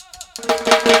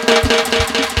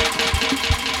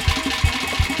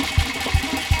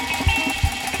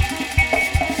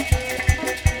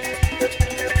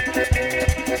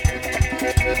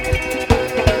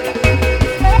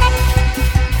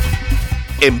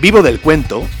En Vivo del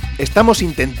Cuento estamos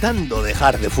intentando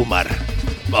dejar de fumar.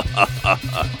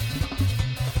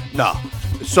 No,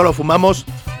 solo fumamos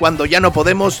cuando ya no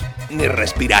podemos ni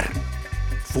respirar.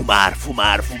 Fumar,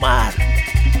 fumar, fumar.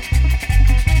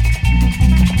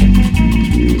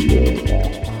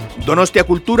 Donostia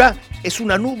Cultura es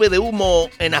una nube de humo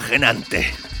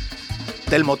enajenante.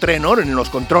 Telmo Trenor, en los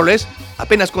controles,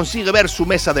 apenas consigue ver su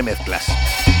mesa de mezclas.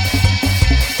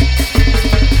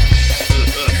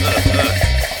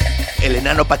 El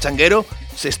enano pachanguero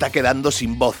se está quedando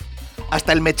sin voz.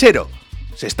 Hasta el mechero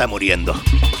se está muriendo.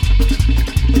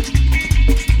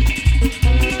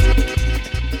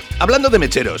 Hablando de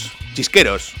mecheros,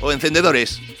 chisqueros o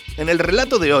encendedores, en el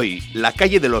relato de hoy, La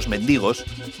calle de los mendigos,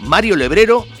 Mario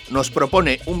Levrero nos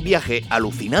propone un viaje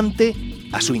alucinante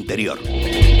a su interior.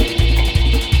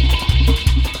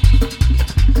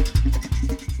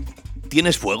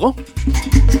 ¿Tienes fuego?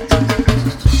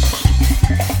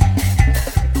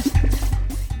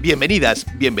 Bienvenidas,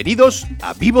 bienvenidos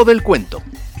a Vivo del Cuento.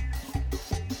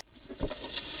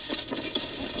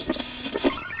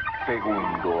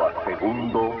 Segundo a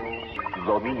segundo,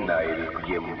 domina el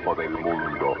tiempo del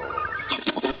mundo.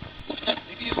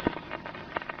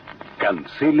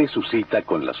 Cancele su cita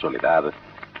con la soledad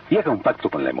y haga un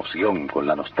pacto con la emoción, con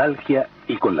la nostalgia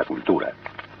y con la cultura.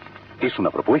 Es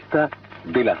una propuesta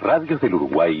de las radios del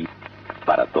Uruguay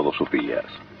para todos sus días.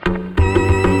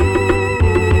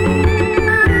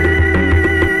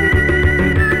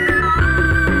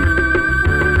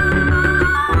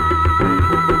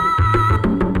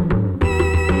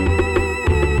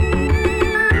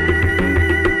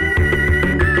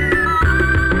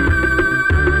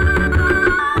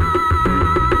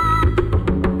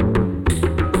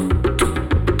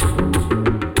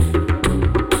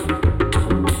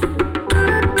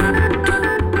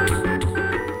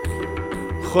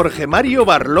 Jorge Mario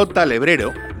Barlota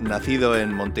Levrero, nacido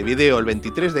en Montevideo el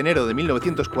 23 de enero de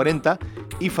 1940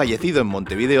 y fallecido en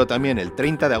Montevideo también el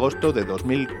 30 de agosto de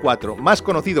 2004, más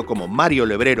conocido como Mario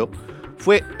Levrero,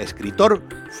 fue escritor,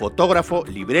 fotógrafo,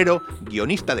 librero,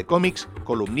 guionista de cómics,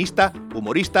 columnista,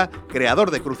 humorista, creador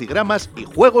de crucigramas y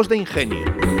juegos de ingenio.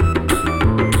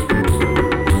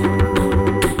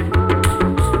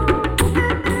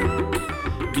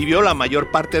 Vivió la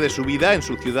mayor parte de su vida en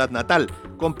su ciudad natal,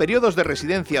 con periodos de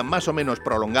residencia más o menos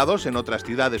prolongados en otras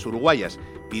ciudades uruguayas,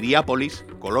 Piriápolis,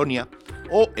 Colonia,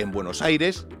 o en Buenos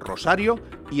Aires, Rosario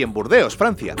y en Burdeos,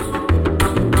 Francia.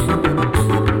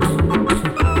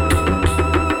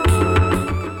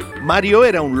 Mario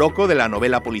era un loco de la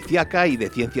novela policíaca y de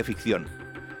ciencia ficción.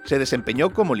 Se desempeñó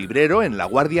como librero en La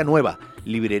Guardia Nueva,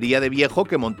 librería de viejo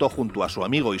que montó junto a su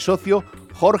amigo y socio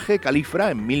Jorge Califra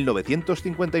en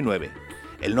 1959.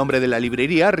 El nombre de la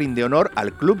librería rinde honor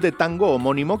al club de tango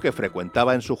homónimo que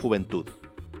frecuentaba en su juventud.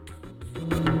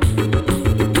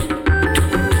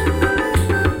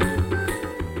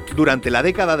 Durante la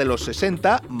década de los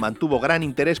 60 mantuvo gran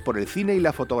interés por el cine y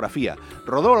la fotografía.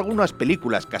 Rodó algunas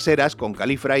películas caseras con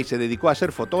Califra y se dedicó a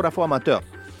ser fotógrafo amateur,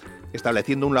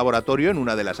 estableciendo un laboratorio en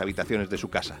una de las habitaciones de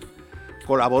su casa.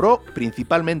 Colaboró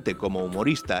principalmente como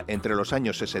humorista entre los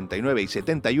años 69 y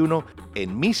 71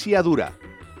 en Misia Dura,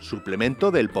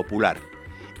 suplemento del Popular,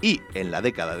 y en la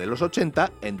década de los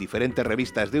 80 en diferentes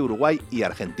revistas de Uruguay y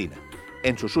Argentina.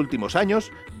 En sus últimos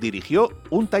años dirigió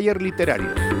un taller literario.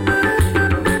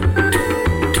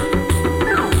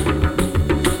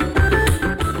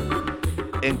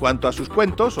 En cuanto a sus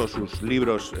cuentos o sus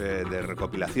libros de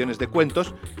recopilaciones de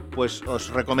cuentos, pues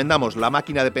os recomendamos La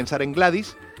máquina de pensar en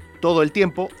Gladys, Todo el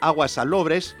tiempo, Aguas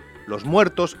salobres, Los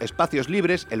muertos, Espacios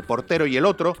libres, El portero y el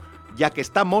otro, Ya que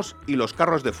estamos y Los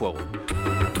carros de fuego.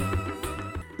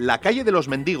 La calle de los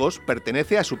mendigos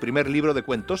pertenece a su primer libro de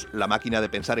cuentos, La máquina de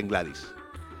pensar en Gladys.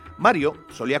 Mario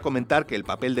solía comentar que el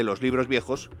papel de los libros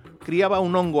viejos criaba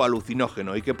un hongo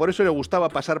alucinógeno y que por eso le gustaba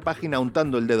pasar página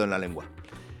untando el dedo en la lengua.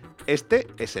 Este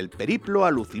es el periplo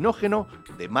alucinógeno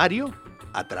de Mario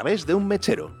a través de un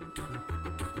mechero.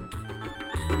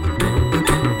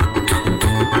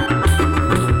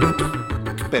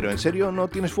 ¿Pero en serio no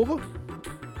tienes fuego?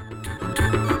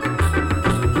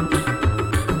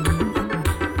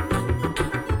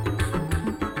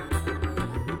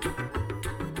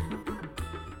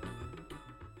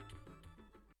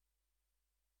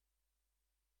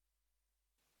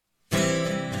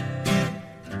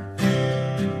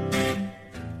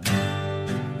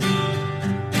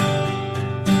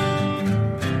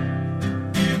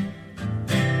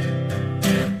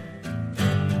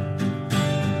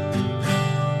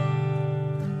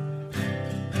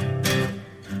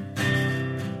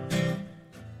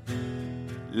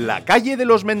 La calle de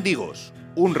los mendigos,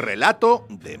 un relato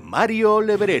de Mario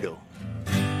Levrero.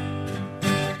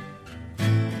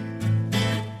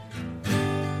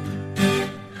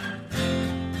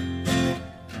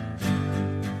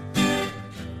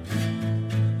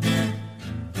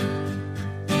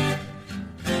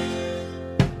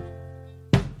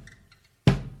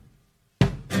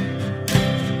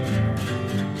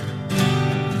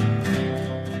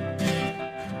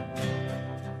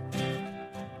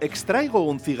 Extraigo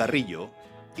un cigarrillo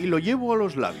y lo llevo a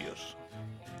los labios.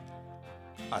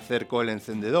 Acerco el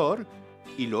encendedor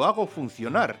y lo hago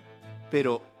funcionar,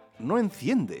 pero no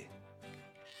enciende.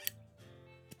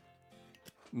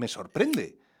 Me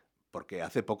sorprende, porque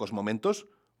hace pocos momentos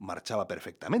marchaba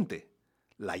perfectamente.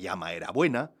 La llama era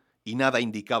buena y nada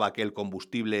indicaba que el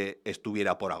combustible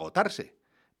estuviera por agotarse.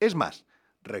 Es más,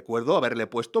 recuerdo haberle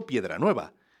puesto piedra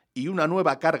nueva y una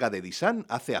nueva carga de disán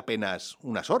hace apenas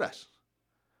unas horas.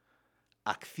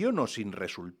 Acciono sin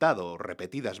resultado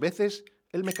repetidas veces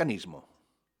el mecanismo.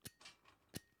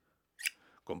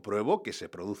 Compruebo que se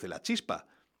produce la chispa.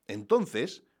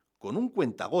 Entonces, con un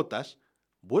cuentagotas,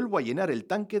 vuelvo a llenar el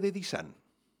tanque de disán.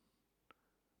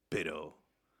 Pero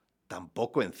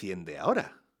tampoco enciende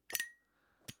ahora.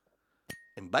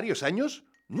 En varios años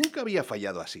nunca había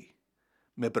fallado así.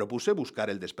 Me propuse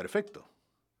buscar el desperfecto.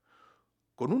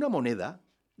 Con una moneda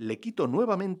le quito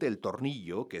nuevamente el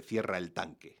tornillo que cierra el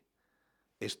tanque.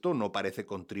 Esto no parece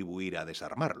contribuir a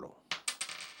desarmarlo.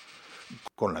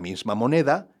 Con la misma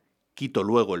moneda, quito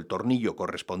luego el tornillo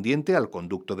correspondiente al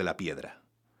conducto de la piedra.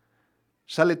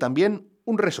 Sale también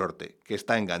un resorte que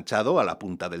está enganchado a la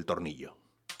punta del tornillo.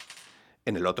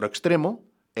 En el otro extremo,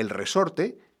 el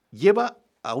resorte lleva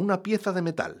a una pieza de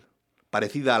metal,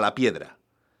 parecida a la piedra,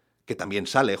 que también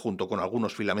sale junto con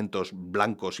algunos filamentos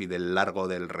blancos y del largo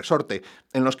del resorte,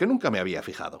 en los que nunca me había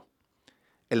fijado.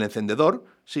 El encendedor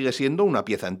sigue siendo una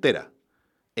pieza entera.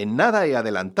 En nada he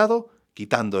adelantado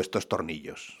quitando estos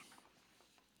tornillos.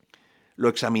 Lo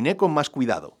examiné con más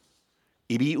cuidado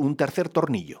y vi un tercer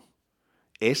tornillo.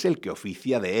 Es el que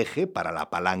oficia de eje para la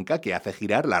palanca que hace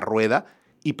girar la rueda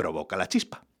y provoca la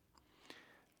chispa.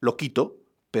 Lo quito,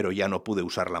 pero ya no pude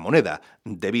usar la moneda.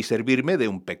 Debí servirme de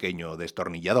un pequeño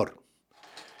destornillador.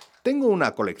 Tengo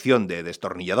una colección de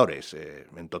destornilladores.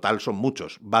 En total son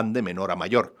muchos, van de menor a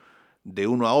mayor. De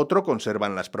uno a otro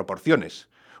conservan las proporciones.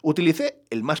 Utilicé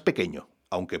el más pequeño,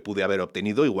 aunque pude haber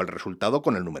obtenido igual resultado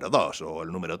con el número 2 o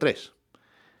el número 3.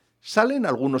 Salen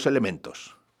algunos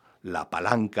elementos. La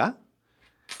palanca,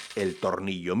 el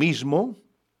tornillo mismo,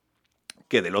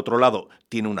 que del otro lado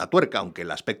tiene una tuerca, aunque el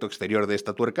aspecto exterior de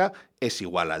esta tuerca es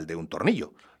igual al de un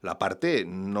tornillo. La parte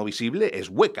no visible es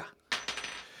hueca.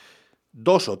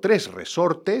 2 o 3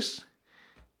 resortes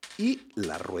y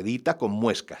la ruedita con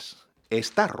muescas.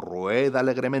 Esta rueda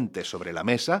alegremente sobre la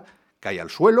mesa, cae al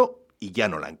suelo y ya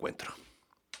no la encuentro.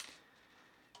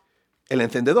 El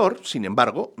encendedor, sin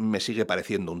embargo, me sigue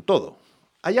pareciendo un todo.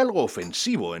 Hay algo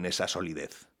ofensivo en esa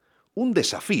solidez, un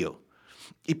desafío,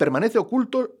 y permanece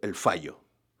oculto el fallo.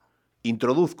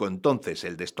 Introduzco entonces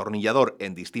el destornillador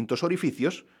en distintos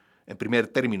orificios. En primer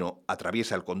término,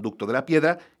 atraviesa el conducto de la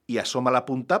piedra y asoma la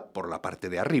punta por la parte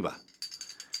de arriba.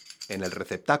 En el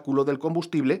receptáculo del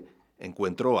combustible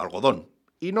encuentro algodón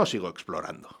y no sigo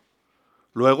explorando.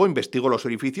 Luego investigo los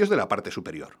orificios de la parte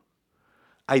superior.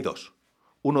 Hay 2.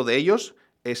 Uno de ellos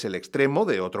es el extremo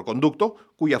de otro conducto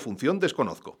cuya función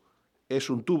desconozco.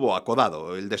 Es un tubo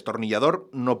acodado, el destornillador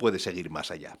no puede seguir más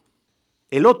allá.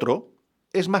 El otro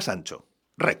es más ancho,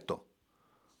 recto.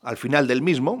 Al final del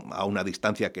mismo, a una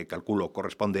distancia que calculo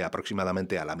corresponde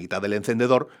aproximadamente a la mitad del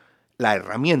encendedor, la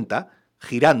herramienta,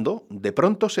 girando, de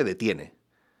pronto se detiene,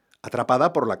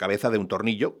 atrapada por la cabeza de un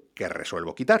tornillo que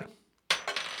resuelvo quitar.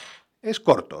 Es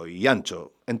corto y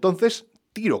ancho, entonces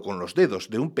tiro con los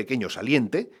dedos de un pequeño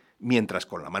saliente, mientras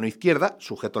con la mano izquierda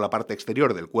sujeto la parte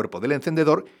exterior del cuerpo del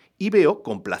encendedor y veo,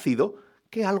 complacido,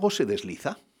 que algo se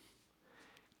desliza.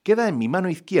 Queda en mi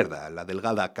mano izquierda la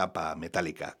delgada capa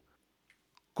metálica.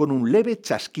 Con un leve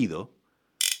chasquido,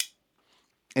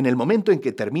 en el momento en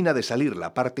que termina de salir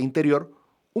la parte interior,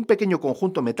 un pequeño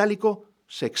conjunto metálico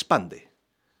se expande.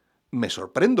 Me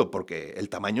sorprendo porque el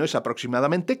tamaño es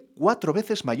aproximadamente 4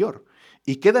 veces mayor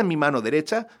y queda en mi mano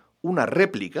derecha una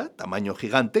réplica, tamaño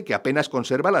gigante, que apenas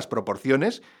conserva las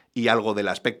proporciones y algo del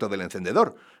aspecto del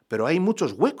encendedor, pero hay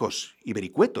muchos huecos y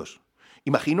vericuetos.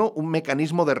 Imagino un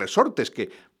mecanismo de resortes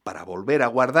que, para volver a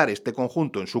guardar este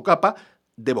conjunto en su capa,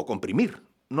 debo comprimir.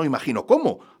 No imagino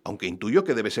cómo, aunque intuyo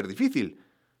que debe ser difícil.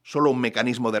 Solo un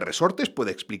mecanismo de resortes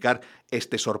puede explicar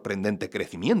este sorprendente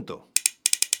crecimiento.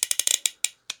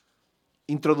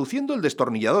 Introduciendo el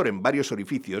destornillador en varios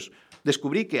orificios,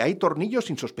 descubrí que hay tornillos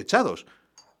insospechados.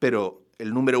 pero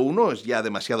el número 1 es ya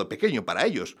demasiado pequeño para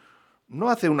ellos. No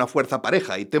hace una fuerza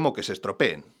pareja y temo que se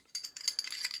estropeen.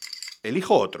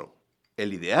 Elijo otro.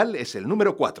 El ideal es el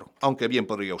número 4, aunque bien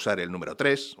podría usar el número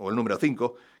 3 o el número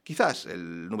 5, quizás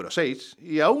el número 6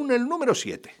 y aún el número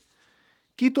 7.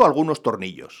 Quito algunos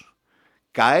tornillos.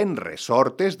 Caen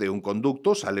resortes de un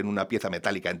conducto, salen una pieza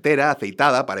metálica entera,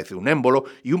 aceitada, parece un émbolo,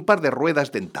 y un par de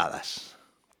ruedas dentadas.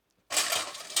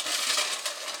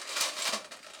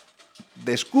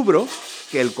 Descubro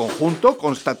que el conjunto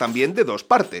consta también de dos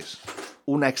partes,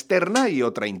 una externa y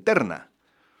otra interna.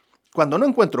 Cuando no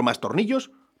encuentro más tornillos,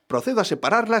 procedo a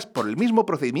separarlas por el mismo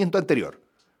procedimiento anterior.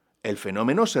 El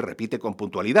fenómeno se repite con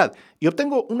puntualidad y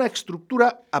obtengo una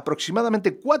estructura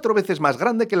aproximadamente 4 veces más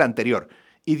grande que la anterior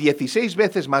y 16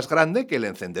 veces más grande que el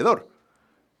encendedor.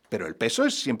 Pero el peso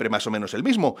es siempre más o menos el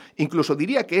mismo. Incluso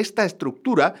diría que esta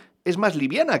estructura es más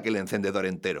liviana que el encendedor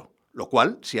entero, lo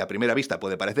cual, si a primera vista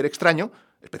puede parecer extraño,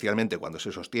 especialmente cuando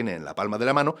se sostiene en la palma de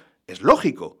la mano, es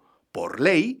lógico. Por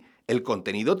ley, el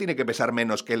contenido tiene que pesar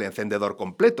menos que el encendedor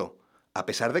completo, a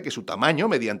pesar de que su tamaño,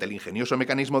 mediante el ingenioso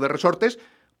mecanismo de resortes,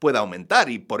 pueda aumentar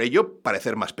y, por ello,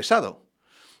 parecer más pesado.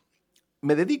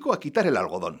 Me dedico a quitar el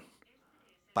algodón.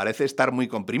 Parece estar muy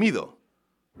comprimido,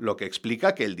 lo que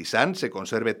explica que el disán se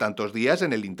conserve tantos días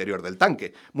en el interior del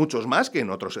tanque, muchos más que en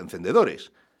otros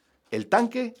encendedores. El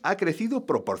tanque ha crecido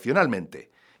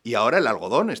proporcionalmente y ahora el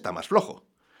algodón está más flojo.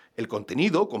 El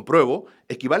contenido, compruebo,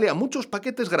 equivale a muchos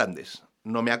paquetes grandes.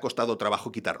 No me ha costado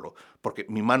trabajo quitarlo, porque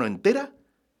mi mano entera,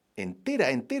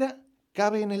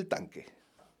 cabe en el tanque.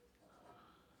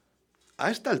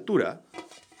 A esta altura,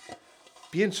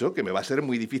 pienso que me va a ser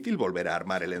muy difícil volver a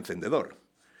armar el encendedor.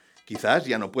 Quizás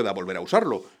ya no pueda volver a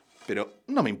usarlo, pero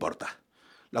no me importa.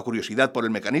 La curiosidad por el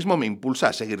mecanismo me impulsa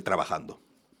a seguir trabajando.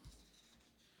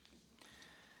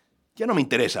 Ya no me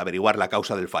interesa averiguar la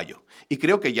causa del fallo, y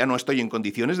creo que ya no estoy en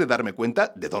condiciones de darme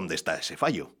cuenta de dónde está ese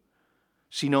fallo,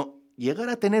 sino llegar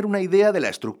a tener una idea de la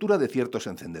estructura de ciertos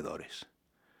encendedores.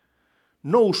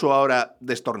 No uso ahora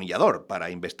destornillador para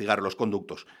investigar los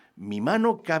conductos. Mi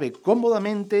mano cabe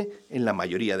cómodamente en la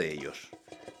mayoría de ellos.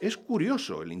 Es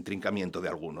curioso el intrincamiento de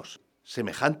algunos,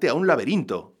 semejante a un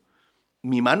laberinto.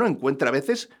 Mi mano encuentra a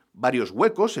veces varios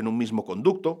huecos en un mismo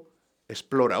conducto,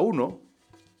 explora uno,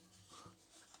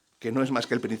 que no es más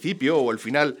que el principio o el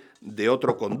final de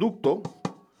otro conducto,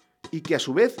 y que a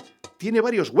su vez tiene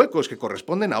varios huecos que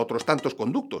corresponden a otros tantos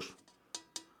conductos.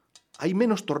 Hay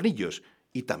menos tornillos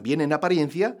y también en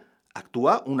apariencia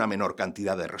actúa una menor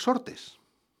cantidad de resortes.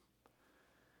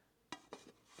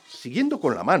 Siguiendo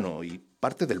con la mano y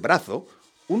parte del brazo,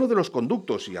 uno de los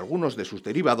conductos y algunos de sus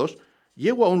derivados,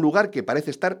 llego a un lugar que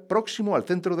parece estar próximo al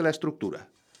centro de la estructura.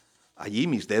 Allí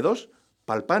mis dedos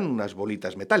palpan unas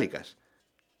bolitas metálicas.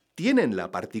 Tienen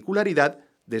la particularidad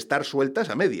de estar sueltas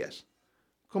a medias,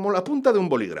 como la punta de un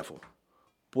bolígrafo.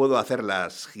 Puedo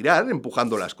hacerlas girar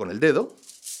empujándolas con el dedo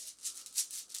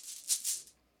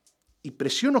y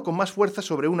presiono con más fuerza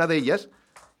sobre una de ellas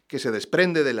que se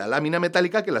desprende de la lámina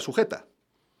metálica que la sujeta.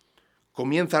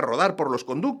 Comienza a rodar por los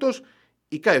conductos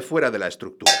y cae fuera de la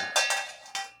estructura.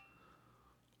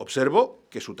 Observo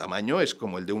que su tamaño es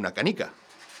como el de una canica.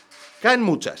 Caen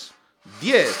muchas,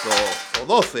 10 o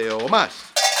 12 o más.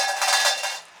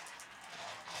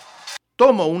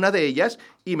 Tomo una de ellas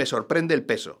y me sorprende el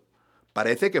peso.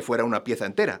 Parece que fuera una pieza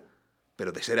entera,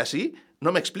 pero de ser así,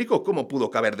 no me explico cómo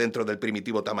pudo caber dentro del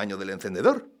primitivo tamaño del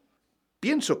encendedor.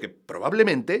 Pienso que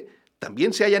probablemente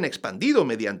también se hayan expandido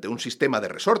mediante un sistema de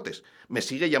resortes. Me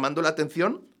sigue llamando la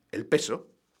atención el peso.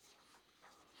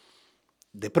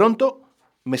 De pronto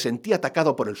me sentí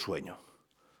atacado por el sueño.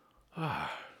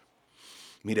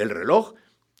 Miré el reloj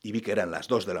y vi que eran las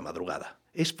 2 de la madrugada.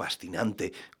 Es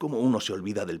fascinante cómo uno se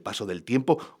olvida del paso del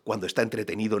tiempo cuando está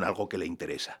entretenido en algo que le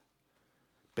interesa.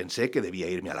 Pensé que debía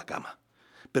irme a la cama,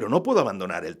 pero no puedo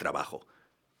abandonar el trabajo.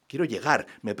 Quiero llegar,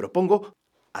 me propongo,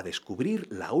 a descubrir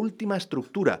la última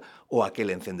estructura o a que el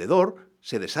encendedor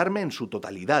se desarme en su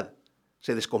totalidad,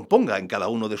 se descomponga en cada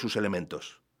uno de sus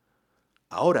elementos.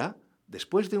 Ahora,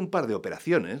 después de un par de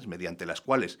operaciones, mediante las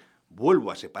cuales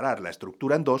vuelvo a separar la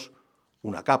estructura en dos,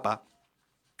 una capa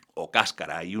o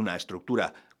cáscara y una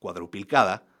estructura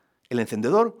cuadruplicada, el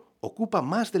encendedor ocupa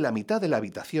más de la mitad de la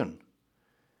habitación.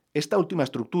 Esta última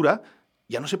estructura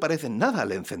ya no se parece en nada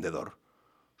al encendedor.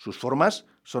 Sus formas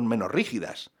son menos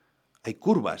rígidas, hay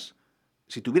curvas.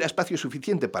 Si tuviera espacio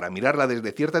suficiente para mirarla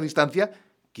desde cierta distancia,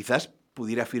 quizás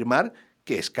pudiera afirmar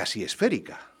que es casi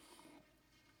esférica.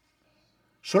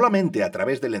 Solamente a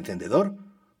través del encendedor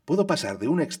puedo pasar de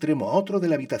un extremo a otro de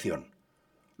la habitación.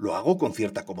 Lo hago con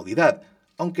cierta comodidad,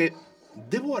 aunque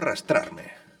debo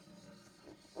arrastrarme.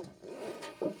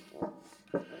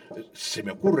 Se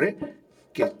me ocurre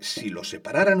que si lo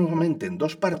separara nuevamente en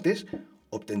dos partes,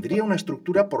 obtendría una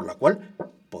estructura por la cual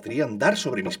podría andar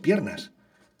sobre mis piernas.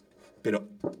 Pero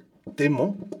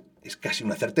temo, es casi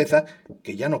una certeza,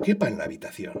 que ya no quepa en la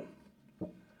habitación.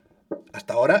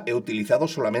 Hasta ahora he utilizado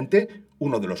solamente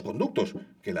uno de los conductos,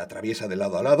 que la atraviesa de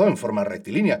lado a lado en forma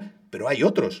rectilínea, pero hay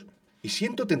otros, y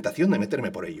siento tentación de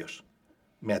meterme por ellos.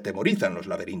 Me atemorizan los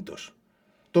laberintos.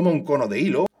 Tomo un cono de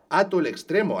hilo, ato el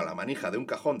extremo a la manija de un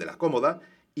cajón de la cómoda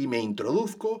y me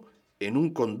introduzco en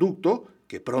un conducto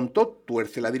que pronto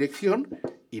tuerce la dirección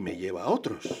y me lleva a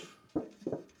otros.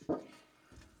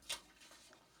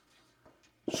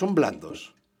 Son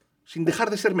blandos, sin dejar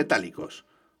de ser metálicos.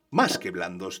 Más que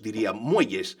blandos, diría,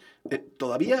 muelles.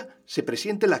 Todavía se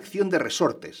presiente la acción de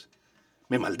resortes.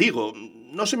 Me maldigo,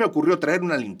 no se me ocurrió traer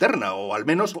una linterna o al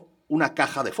menos una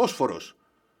caja de fósforos.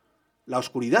 La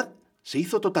oscuridad se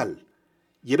hizo total.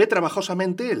 Llevé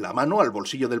trabajosamente la mano al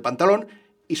bolsillo del pantalón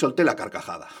y solté la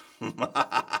carcajada.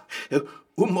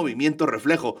 Un movimiento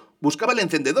reflejo. Buscaba el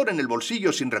encendedor en el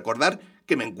bolsillo sin recordar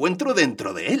que me encuentro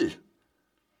dentro de él.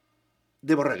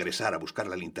 Debo regresar a buscar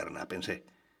la linterna, pensé.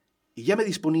 Y ya me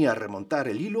disponía a remontar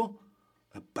el hilo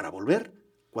para volver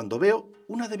cuando veo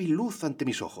una débil luz ante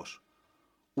mis ojos.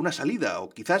 Una salida o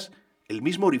quizás el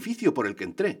mismo orificio por el que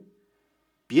entré.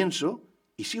 Pienso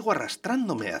y sigo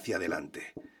arrastrándome hacia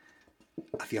adelante,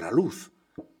 hacia la luz.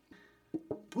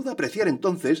 Puedo apreciar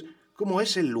entonces cómo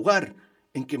es el lugar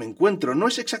en que me encuentro. No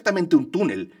es exactamente un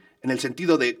túnel, en el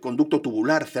sentido de conducto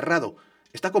tubular cerrado.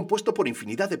 Está compuesto por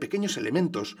infinidad de pequeños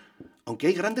elementos, aunque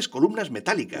hay grandes columnas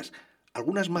metálicas,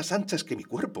 algunas más anchas que mi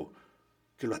cuerpo,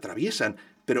 que lo atraviesan,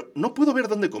 pero no puedo ver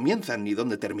dónde comienzan ni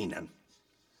dónde terminan.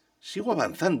 Sigo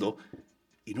avanzando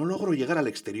y no logro llegar al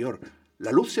exterior.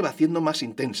 La luz se va haciendo más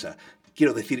intensa.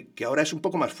 Quiero decir que ahora es un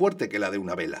poco más fuerte que la de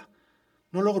una vela.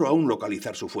 No logro aún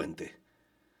localizar su fuente.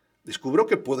 Descubro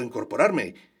que puedo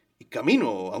incorporarme y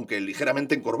camino, aunque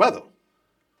ligeramente encorvado.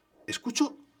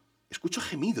 Escucho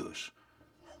gemidos.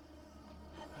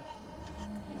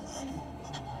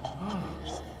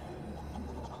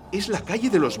 Es la calle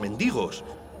de los mendigos.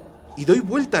 Y doy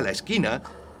vuelta a la esquina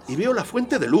y veo la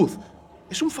fuente de luz.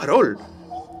 Es un farol.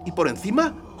 Y por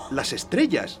encima, las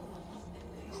estrellas.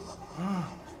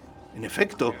 En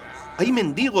efecto, hay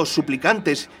mendigos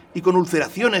suplicantes y con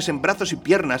ulceraciones en brazos y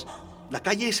piernas. La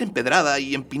calle es empedrada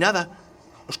y empinada.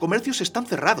 Los comercios están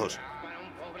cerrados.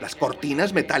 Las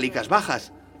cortinas metálicas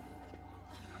bajas.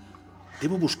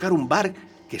 Debo buscar un bar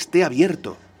que esté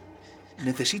abierto.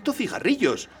 Necesito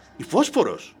cigarrillos y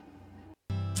fósforos.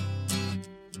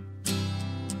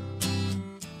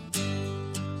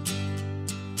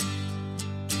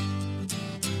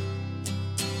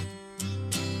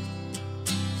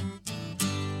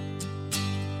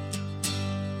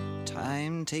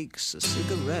 Time takes a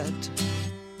cigarette,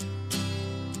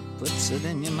 puts it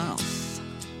in your mouth.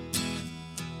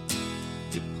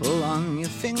 You pull on your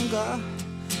finger,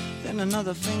 then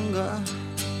another finger,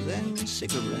 then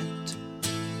cigarette.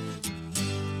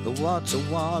 The water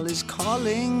wall is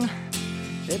calling,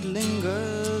 it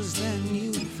lingers, then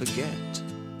you forget.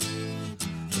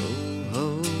 Oh,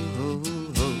 ho, ho,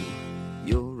 ho,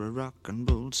 you're a rock and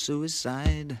roll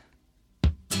suicide.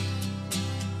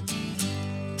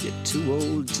 You're too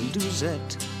old to lose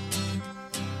it,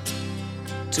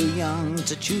 too young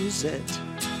to choose it.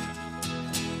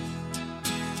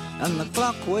 And the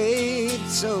clock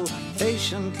waits so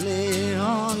patiently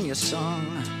on your song.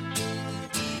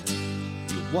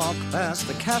 You walk past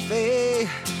the cafe,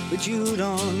 but you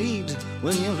don't eat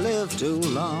when you've lived too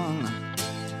long.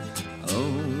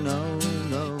 Oh no,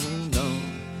 no, no,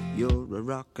 you're a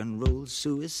rock and roll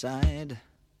suicide.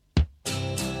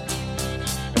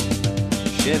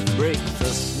 Ship breaks the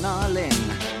snarling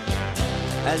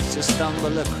as you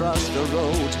stumble across the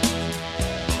road.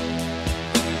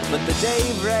 But the day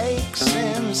breaks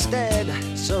instead,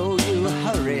 so you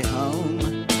hurry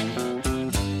home.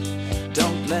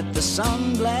 Don't let the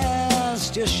sun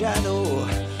blast your shadow.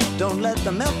 Don't let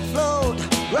the milk float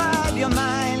rob your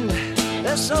mind.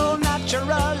 They're so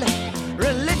natural,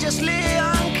 religiously